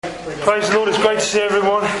Господи. Praise the Lord, it's great to see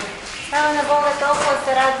everyone. Слава на Бога, толкова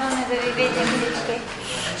се радваме да ви видим всички.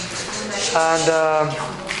 And,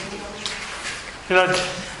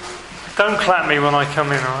 don't clap me when I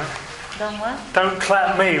come in, alright? Don't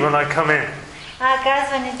clap me when I come in.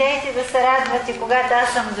 Казва, не дейте да се радвате, когато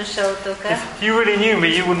аз съм дошъл тук. If you really knew me,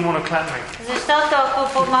 you wouldn't want to clap me. Защото ако ме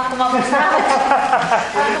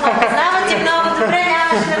познавате много добре,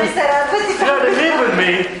 нямаше да ми се радвате. If you had to live with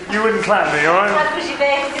me, you wouldn't clap me, alright? Ако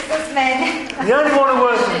живеехте с мен. The only one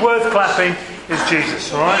worth clapping is Jesus,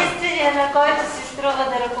 alright? Единственият, на който си струва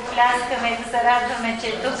да ръкопляскаме и да се радваме, че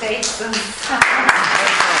е тук Исус.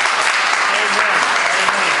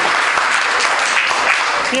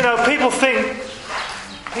 You know, people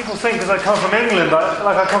think because I come from England,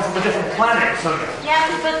 like I come from a different planet. So.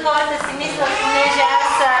 Някой път хората си мислят, понеже аз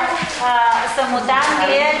съм от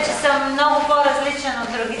Англия, че съм много по-различен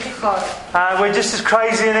от другите хора. We're just as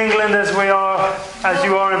crazy in England as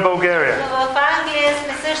you are in Bulgaria. Но в Англия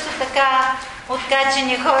сме също така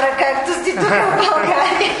откачени хора, както сте тук в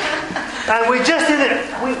България. And we're just in it.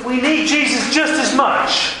 We need Jesus just as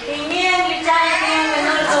much. И ние англичаните имаме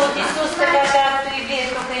нужда от Исус, така както и вие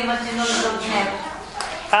тук имате нужда от Него.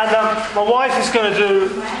 And my wife is going to do.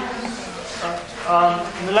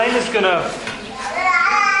 Milena's going to.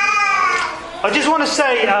 I just want to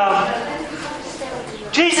say.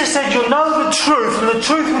 Jesus said, "You'll know the truth, and the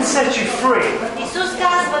truth will set you free." Исус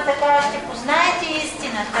казва така: ще познаете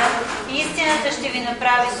истината, и истината ще ви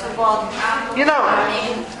направи свободни. You know,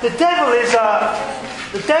 the devil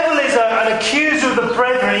is an accuser of the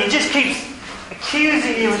brethren. He just keeps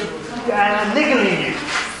accusing you and niggling you.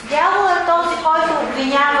 Дявол е този, който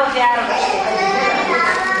обвинява вярващите.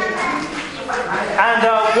 And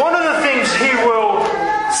one of the things he will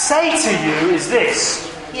say to you is this.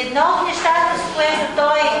 Едно от нещата, с което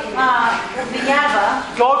той обвинява,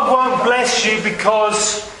 God won't bless you because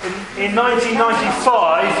in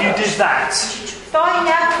 1995 you did that. Той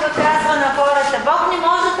някога казва на хората: Бог не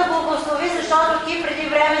може да благослови, защото ти преди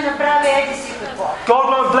време направи еди си какво. God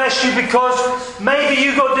won't bless you because maybe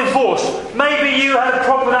you got divorced, maybe you had a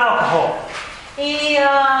problem with alcohol. И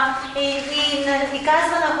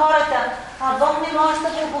казва на хората: Бог не може да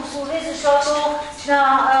благослови, защото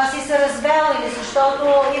си се развел или защото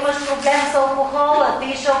имаш проблем с алкохола,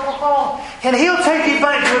 пиеш алкохол. And he'll take you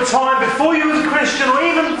back to a time before you was a Christian or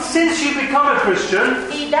even since you become a Christian.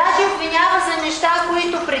 И даже обвинява за неща,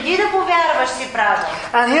 които преди да повярваш си правил.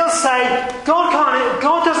 And he'll say,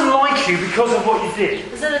 God doesn't like you because of what you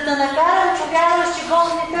did. За да те накара да повярваш, че Бог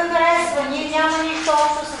не те харесва, ние няма нищо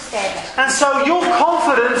общо с теб. And so your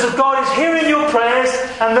confidence that God is hearing your prayers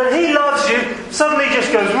and that He loves you suddenly just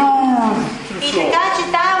goes. И така, че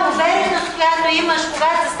тая увереност, която имаш,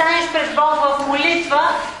 когато станеш пред Бог в молитва,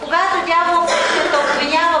 когато дявол ще те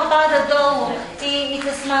обвинява, пада долу и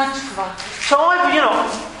те смачква. So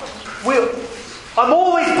I'm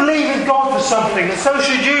always believing God for something, and so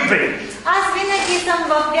should you be. Аз винаги съм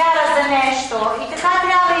във вяра за нещо, и така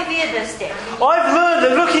трябва и вие да сте. I've learned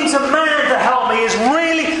that looking to man to help me is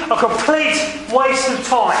really a complete waste of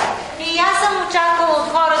time. И аз съм очаквала от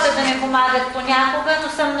хората да ми помагат понякога, но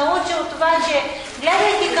съм научил това, че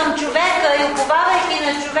гледайки към човека и уповавайки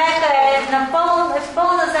на човека е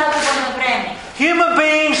пълна загуба на време. Human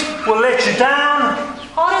beings will let you down.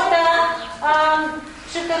 Хората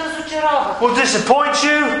ще те разочароват. Will disappoint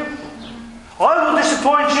you. I will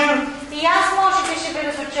disappoint you. И аз може би ще ви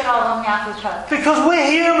разочаровам някой път. Because we're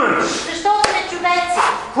humans. Защото сме човеци.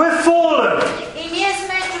 We're fallen. И ние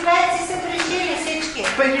сме човеци, се грешили всички.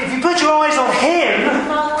 But if you put your eyes on Him,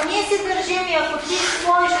 но ако ние се държим и ако ти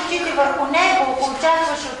сложиш очите върху Него, ако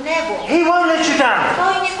очакваш от Него, He won't let you down.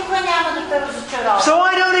 Той никога няма да те разочарова. So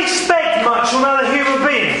I don't expect much from other human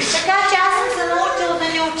beings. Така че аз съм се научил да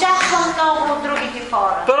не очаквам много от другите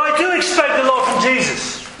хора. But I do expect a lot from Jesus.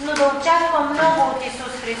 Но да очаквам много от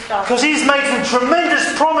Исус Христос. Because He's made some tremendous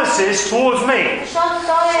promises towards me. Защото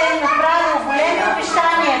Той е направил големи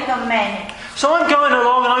обещания към мене. So I'm going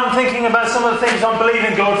along and I'm thinking about some of the things I'm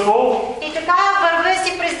believing God for. И така вървя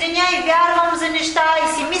си през деня и вярвам за неща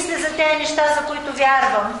и си мисля за тези неща, за които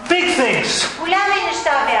вярвам. Big things. Голями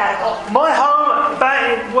неща вярвам. My home, back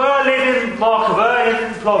where I live in Markova,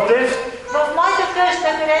 in Plovdiv. В моята къща,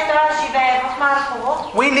 където аз живея, в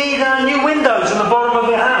Марково, we need new windows in the bottom of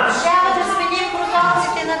the house. Трябва да сменим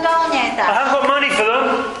прозорците на долния етаж. I haven't got money for them.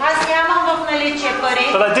 Аз нямам в наличие пари.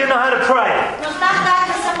 But I do know how to pray. Но знам как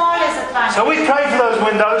да се моля за това. So we pray for those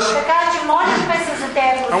windows. Така че молихме се за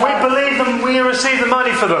тези прозорци. And we believe them, we receive the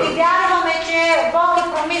money for them. И вярваме, че Бог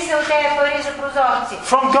е промислил тези пари за прозорци.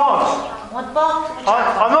 From God. От Бог.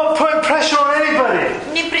 I'm not putting pressure on anybody.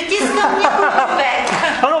 Не притискам никой човек.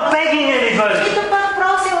 I'm not begging anybody. Нито пък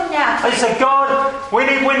прося от I say, God, we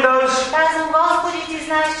need windows. Казвам, Господи, Ти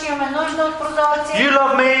знаеш, че имаме нужда от прозорци. You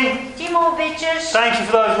love me. Ти ме обичаш. Thank you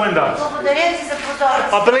for those windows. Благодаря Ти за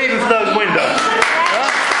прозорци. I believe in for those windows.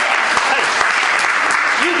 Hey,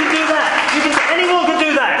 you can do that. Anyone can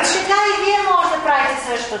do that. Така и Вие може да правите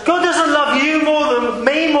същото. God doesn't love you more than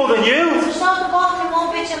me, more than you. Защото Бог не ме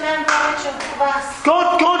обича мен повече от вас.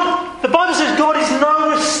 The Bible says God is no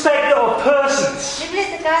respecter of persons.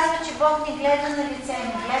 Библията казва, че Бог ни гледа на лице,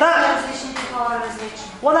 ни гледа на различните хора различно.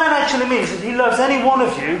 What that actually means is He loves any one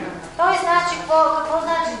of you Той значи какво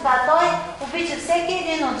значи това? Той обича всеки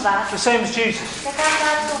един от вас. the same as Jesus. Така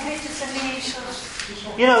както обича самия Исус.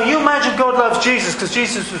 You know, you imagine God loves Jesus because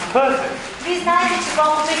Jesus was perfect. Вие знаете, че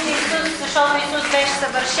Бог обича Исус, защото Исус беше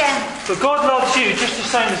съвършен. But God loves you just the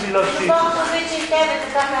same as He loves Но Jesus. Бог обича и тебе,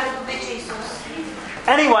 така както обича Исус.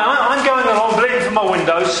 Anyway, I'm going along believing for my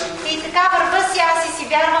windows. И така върва си, аз и си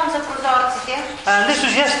вярвам за прозорците. And this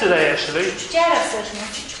was yesterday actually. Вчера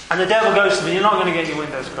всъщност. And the devil goes to me, you're not going to get your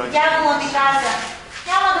windows closed. Дявола ми каза,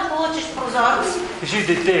 няма да получиш прозорци, Because you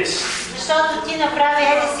did this. защото ти направи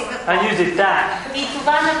еди си какво. And you did that. И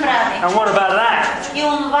това направи. And what about that? И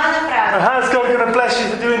онова направи. And how's God going to bless you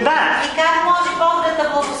for doing that? И как може Бог да те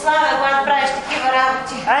благославя, когато правиш такива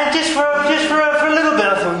работи? And just for a little bit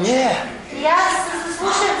I thought, yeah. И аз се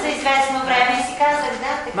заслушах за известно време и си казах,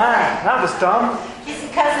 да, така Man, е. that was dumb. И си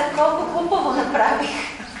казах, колко глупаво направих.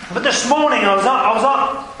 But this morning I was up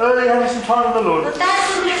early having some time with the Но Lord. тази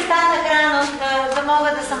сутрин станах рано да мога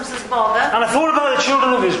да съм с Бога. And I thought about the children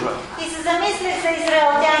of Israel. И се замислих за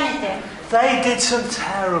израелтяните. They did some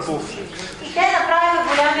terrible things. И те направиха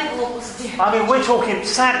голями глупости. I mean, we're talking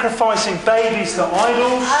sacrificing babies to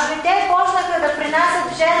idols. Ами те почнаха да принасят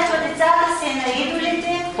в жертва децата си на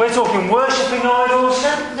идолите. We're talking worshipping idols.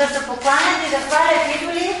 Да се покланят и да хвалят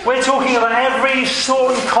идоли. We're talking about every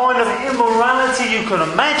sort and kind of immorality you can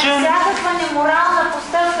imagine. Всякаква неморална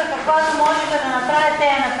постъпка, каквато можеха да направят, те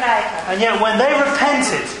я направиха. And yet when they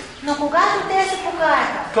repented, Но когато те се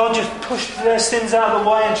покаяха, God just pushed their sins out of the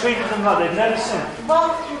way and treated them like they'd never sinned.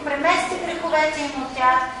 Бог премести греховете им от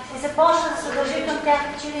тях и започна да се държи към тях,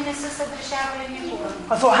 че ли не са съгрешавали никога.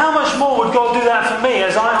 I thought, how much more would God do that for me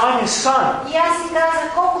as I'm His son? И аз си казах,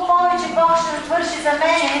 колко повече Бог ще свърши за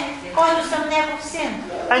мене, който съм Негов син.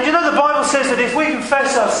 And you know the Bible says that if we confess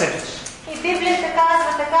our sins, И Библията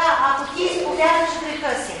казва така, ако ти изповядаш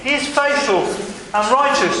греха си, He is faithful and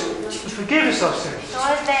righteous to forgive us our sins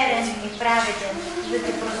Той е верен и праведен, да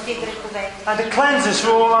ти прости греховете. and to cleanse us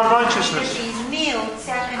from all Да unrighteousness. ти измие от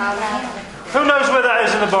всяка неправда. Who knows where that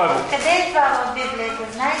is in the Bible? Къде е това в Библията?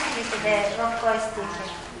 Знаете ли къде е? В кой стих е?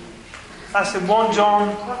 That's in 1 John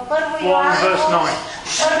В Първо 1 Йоанново, verse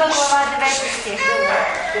 9. първа глава, 9 стих.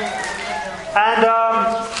 And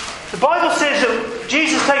the Bible says that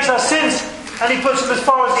Jesus takes our sins and He puts them as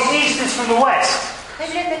far as the east is from the west.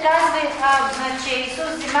 Библията казва, че Исус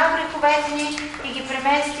взима греховете ни и ги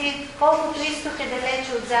премести колкото изток е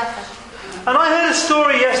далече от запад. And I heard a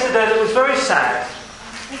story yesterday that was very sad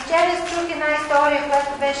И вчера чух една история,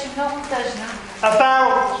 която беше много тъжна.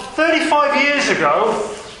 about 35 years ago.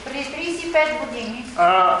 Преди 35 години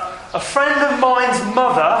A friend of mine's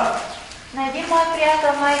mother на един мой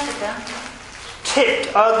приятел, майката, tipped,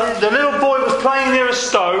 the little boy was playing near a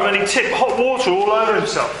stove and he tipped hot water all over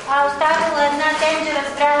himself. оставила една тенджера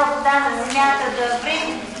с гряла вода на земята да ври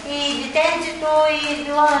и детенцето и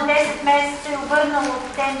било на 10 месеца и обърнало от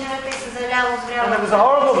тенджерата и се заляло с гряла And it was a вода.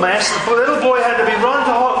 horrible mess. The little boy had to be run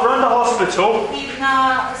to hospital. И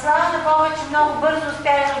слава на Бога, че много бързо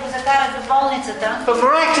успяли да го закарат до болницата. But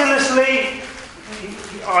miraculously,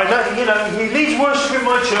 he leads worship in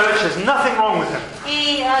my church. There's nothing wrong with him.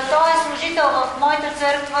 И той е служител в моята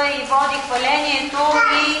църква и води хвалението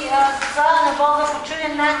и слава на Бога по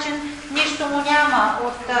чуден начин нищо му няма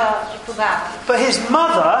от тогава. But his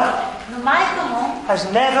mother Но майка му has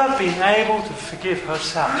never been able to forgive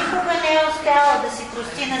herself. никога не е успяла да си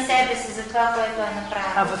прости на себе си за това, което е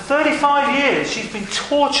направила. And for 35 years she's been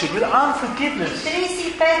tortured with unforgiveness.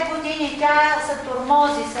 35 години тя се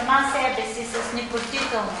тормози сама себе си с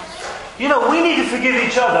непростителност. You know, we need to forgive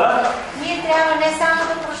each other. Ние трябва не само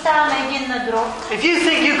да прощаваме един на друг. If you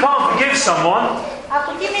think you can't forgive someone,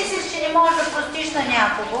 Ако ти мислиш, че не можеш да простиш на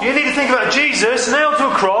някого, you need to think about Jesus nailed to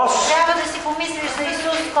a cross, трябва да си помислиш за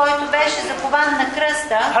Исус, който беше закован на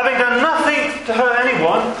кръста, having done nothing to hurt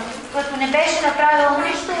anyone. като не беше направил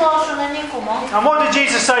нищо лошо на никому. And what did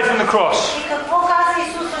Jesus say from the cross? И какво каза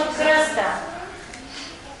Исус от кръста?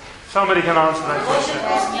 Somebody can answer that question.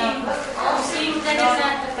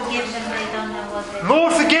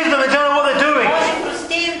 Lord, forgive them, they don't know what they're doing. Боже,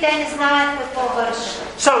 прости им, те не знаят какво вършат.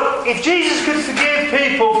 So, if Jesus could forgive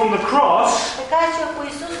people from the cross, Така че ако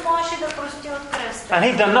Исус можеше да прости от кръста. And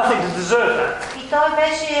he'd done nothing to deserve that. И той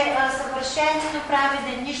беше съвършен и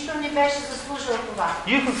праведен, нищо не беше заслужил това.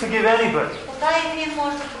 You can forgive anybody, Така и вие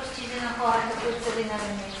може да простите на хората, които са ви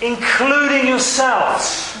наранили. including yourselves.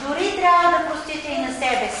 Дори трябва да простите и на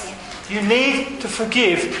себе си. You need to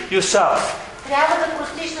forgive yourself. Трябва да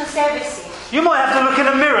простиш на себе си. You might have to look in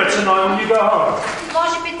a mirror tonight when you go home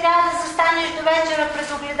Може би трябва да застанеш до вечера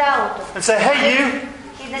пред огледалото and say, hey you,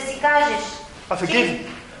 и да си кажеш: I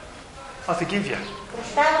forgive you.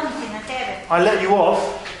 прощавам ти на тебе, I let you off.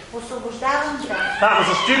 освобождавам те. That was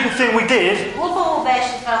a stupid thing we did. Глупаво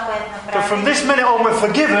беше това, което But from направи. this minute on we're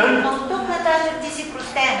forgiven Но от тук нататък ти си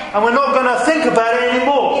простен. and we're not going to think about it И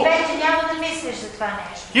anymore. вече няма да мислиш за това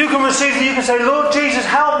нещо. You can receive it, you can say, Lord Jesus,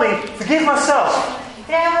 help me, forgive myself.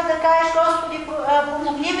 Трябва да кажеш: Господи,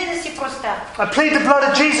 помогни ми да си проста. I plead the blood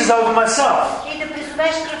of Jesus over myself. И да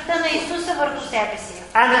призовеш кръвта на Исуса върху себе си.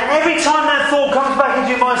 And every time that thought comes back into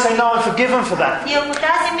your mind, say, no, I'm forgiven for that. И ако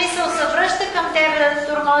тази мисъл се връща към тебе да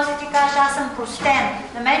тормози, ти кажеш: аз съм простен.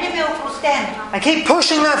 На мене ми е опростен. And keep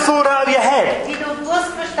pushing that thought out of your head. И да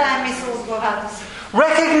отблъскваш тая мисъл от главата си.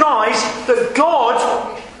 Recognize that God,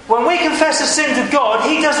 when we confess a sin to God,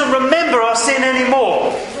 He doesn't remember our sin anymore.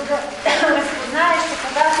 За да разпознаеш, че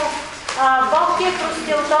когато Бог ти е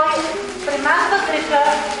простил, Той премахва греха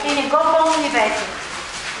и не го помни вече.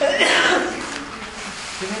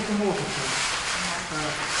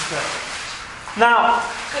 Now,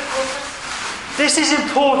 this is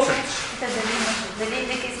important. Дали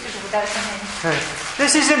Вика искаш вода за мен?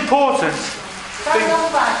 This is important Това е много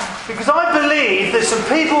важно. because I believe that some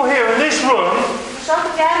people here in this room Защото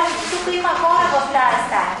вярвам, че тук има хора в тази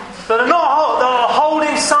стая, that are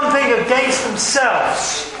holding something against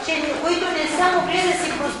themselves. които не са могли да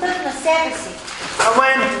си простят на себе си.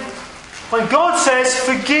 And when God says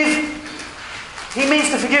forgive, He means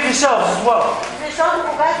to forgive yourselves as well. Защото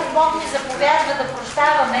когато Бог ни заповядва да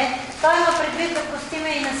прощаваме, Той има предвид да простиме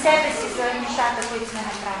и на себе си за нещата, които сме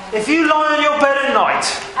направили. If you lie on your bed at night,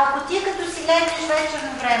 Ако ти като си легнеш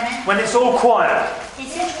вечерно време when it's all quiet, и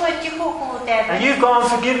всичко е тихо около тебе, and you've got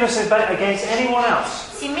unforgiveness against anyone else,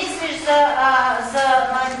 си мислиш за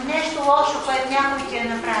нещо лошо, което някой ти е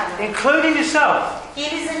направил, including yourself,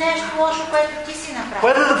 или за нещо лошо, което ти си направил,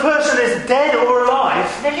 whether the person is dead or alive,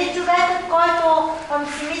 дали човекът, който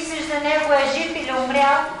си мислиш за него е жив или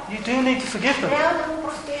умрял, you do need to forgive them. трябва да му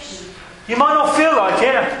простиш. You might not feel like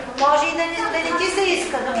it, Може и да не ти се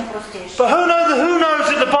иска да му простиш. but who knows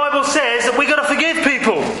that the Bible says that we've got to forgive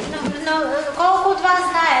people? Но колко от вас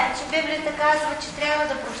знаят, че Библията казва, че трябва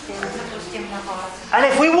да простим на хората. And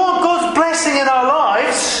if we want God's blessing in our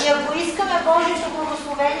lives, И ако искаме Божието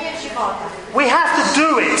благословение в живота, we have to do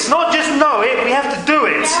it. Not just know it, we have to do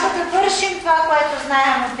it. трябва да вършим това, което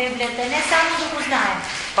знаем от Библията, не само да го знаем.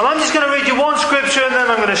 And I'm just going to read you one scripture and then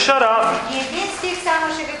I'm going to shut up. И един стих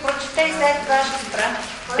само ще ви прочета и след това ще спра.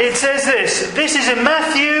 It says this. This is in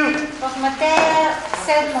Matthew В Матея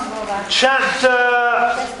 7 глава. chapter,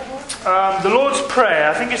 6 глава. the Lord's Prayer.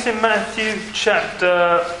 I think it's in Matthew chapter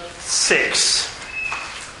 6.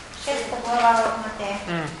 6 глава в Матея.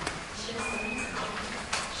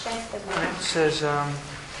 6 глава. It says,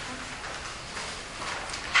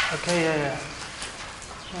 okay, yeah.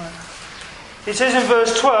 Right. It says in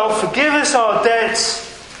verse 12, forgive us our debts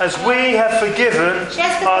as we have forgiven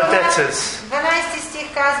our debtors. 12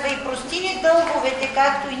 стих казва: и прости ни дълговете,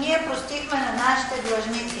 както и ние простихме на нашите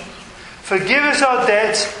длъжници. Forgive us our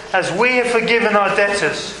debts as we have forgiven our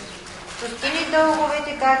debtors. Прости ни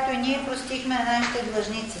дълговете, както и ние простихме на нашите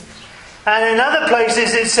длъжници. And in other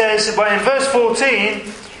places it says, well, in verse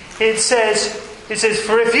 14, it says,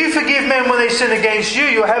 for if you forgive men when they sin against you,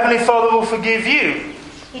 your heavenly Father will forgive you.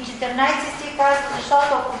 И 14 стих казва: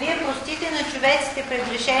 защото ако вие простите на човеците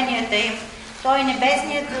прегрешенията им, Той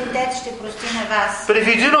небесният Отец ще прости на вас. But if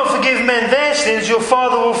you do not forgive men their sins, your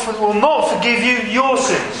Father will not forgive you your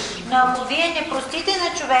sins. Но ако вие не простите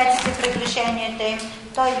на човеците прегрешенията им,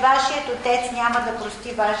 Той, вашият Отец, няма да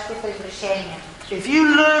прости вашите прегрешения. If you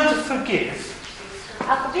learn to forgive,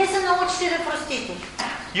 Ако вие се научите да простите,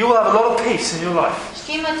 you will have a lot of peace in your life.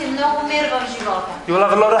 ще имате много мир в живота. You will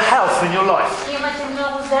have a lot of health in your life. Ще имате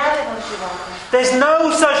много здраве в живота. There's no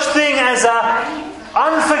such thing as a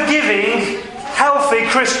unforgiving, healthy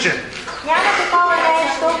Christian. Няма такова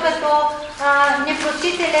нещо като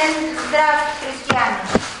непростителен здрав християнин.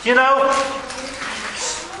 You know,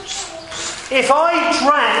 if I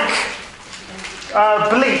drank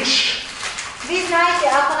bleach, Вие знаете,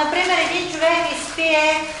 ако, например, един човек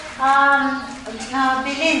изпие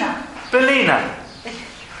белина.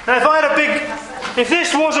 Now if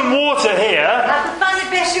this wasn't water here, Ако това не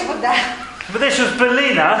беше вода, but this was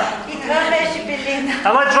Belina, и Това беше белина.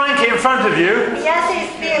 And I drank it in front of you. И аз се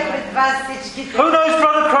изпия пред вас всичките. Who knows,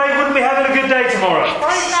 Brother Craig wouldn't be having a good day tomorrow?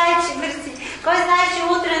 Кой знае, че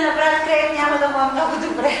утре на брат Крейг няма да му е много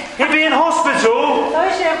добре. He'd be in hospital, Той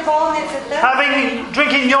ще е в болницата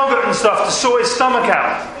drinking yogurt and stuff to sort his stomach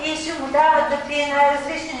out. и ще му дават да пие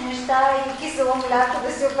най-различни неща и кисело мляко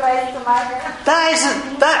да си оправи стомаха.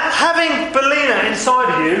 That having Belina inside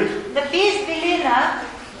of you Да пиеш белина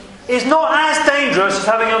is not as dangerous as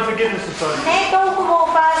having unforgiveness inside of you. не е толкова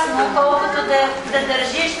опасно, колкото да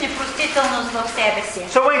държиш непростителност в себе си.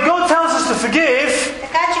 So when God tells us to forgive,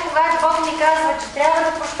 Така че когато Бог ни казва, че трябва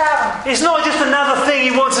да прощаваме, it's not just another thing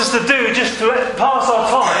He wants us to do just to pass our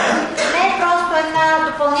time. не е просто една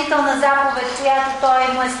допълнителна заповед, която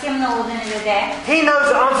Той му е стимнало да ни даде. He knows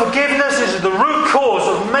that unforgiveness is the root cause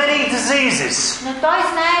of many diseases, Но Той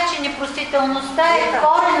знае, че непростителността е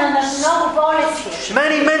корена на много болести,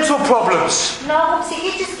 many mental problems, много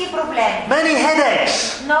психически проблеми, many headaches.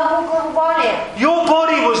 много главоболие. Your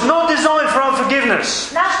body was not designed for unforgiveness.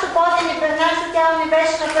 Нашето тяло не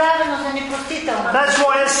беше направено за непростителност. That's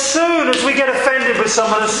why as soon as we get offended with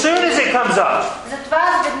someone, as soon as it comes up, Затова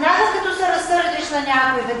веднага като се разсърдиш на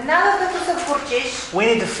някой, веднага като се вкурчиш, we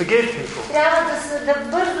need to forgive people. трябва да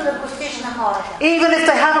бързо да простиш на хората. Even if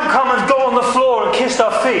they haven't come and got on the floor and kissed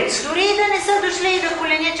our feet. Дори и да не са дошли и да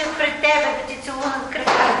коленичат пред тебе, да ти целунат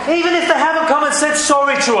краката. Even if they haven't come and said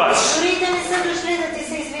sorry to us. Дори и да не са дошли да ти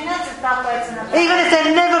се извинят за това, което са направили. Even if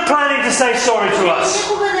they're never planning to say sorry to us.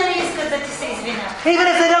 Никога да не искат да ти се извинят. Even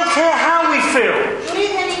if they don't care how we feel. Дори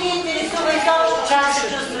да не ги интересува изобщо как се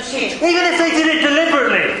чувстваш. Even if they did it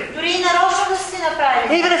deliberately. Дори и нарочно да си направили.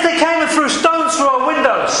 Even if they came and threw stones through our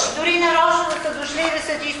windows. Дори нарочно да са дошли и да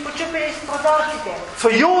са ти изпочупили с прозорците. For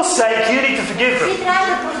your sake, you need to forgive Ти them. трябва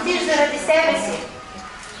да простиш заради себе си.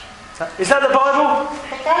 Is that the Bible?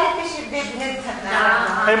 Така ли пише в Библията?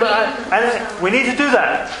 And we need to do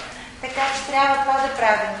that. Така че трябва това да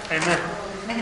правим. Amen.